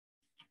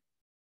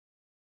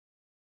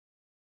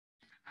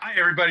Hi,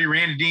 everybody.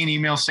 Randy Dean,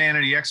 email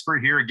sanity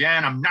expert here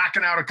again. I'm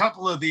knocking out a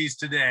couple of these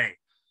today.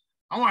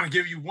 I want to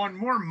give you one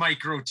more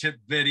micro tip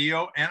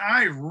video, and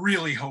I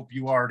really hope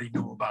you already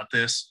know about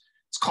this.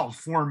 It's called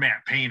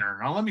Format Painter.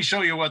 Now, let me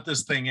show you what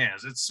this thing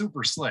is. It's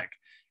super slick.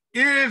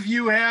 If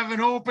you have an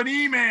open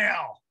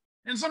email,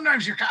 and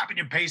sometimes you're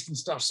copying and pasting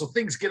stuff, so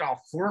things get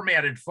all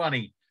formatted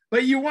funny,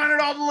 but you want it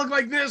all to look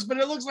like this, but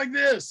it looks like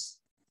this.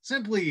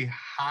 Simply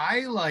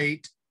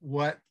highlight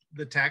what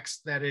the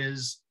text that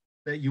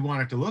you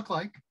want it to look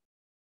like.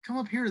 Come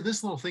up here to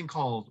this little thing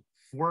called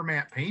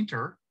Format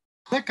Painter,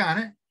 click on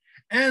it,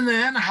 and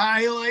then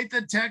highlight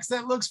the text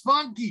that looks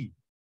funky.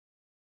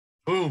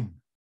 Boom.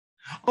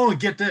 Oh, and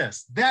get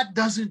this. That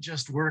doesn't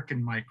just work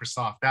in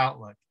Microsoft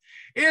Outlook.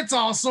 It's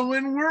also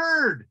in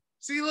Word.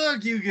 See,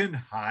 look, you can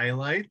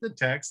highlight the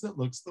text that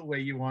looks the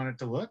way you want it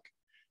to look,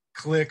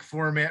 click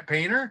Format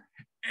Painter,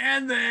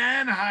 and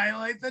then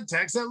highlight the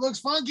text that looks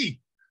funky.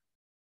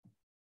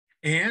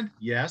 And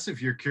yes,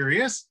 if you're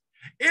curious,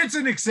 it's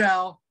in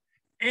Excel.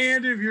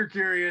 And if you're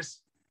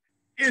curious,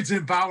 it's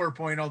in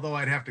PowerPoint, although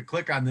I'd have to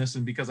click on this,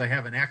 and because I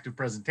have an active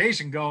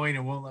presentation going,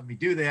 it won't let me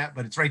do that,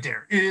 but it's right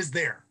there. It is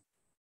there.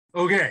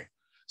 Okay,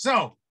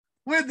 so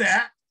with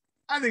that,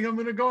 I think I'm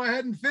going to go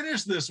ahead and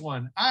finish this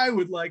one. I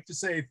would like to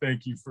say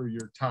thank you for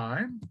your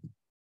time.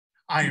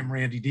 I am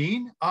Randy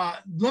Dean.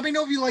 Let me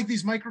know if you like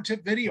these micro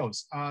tip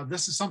videos.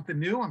 This is something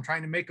new. I'm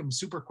trying to make them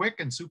super quick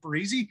and super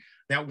easy.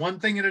 That one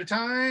thing at a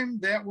time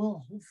that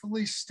will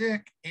hopefully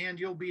stick and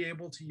you'll be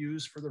able to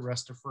use for the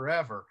rest of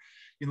forever.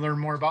 You can learn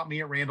more about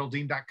me at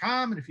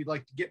randalldean.com. And if you'd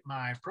like to get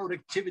my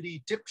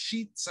productivity tip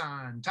sheets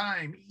on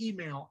time,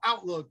 email,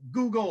 Outlook,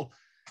 Google,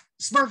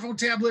 smartphone,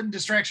 tablet, and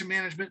distraction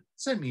management,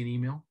 send me an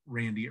email,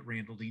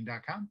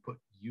 randy@randalldean.com. Put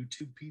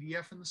YouTube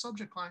PDF in the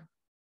subject line.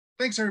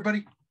 Thanks,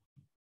 everybody.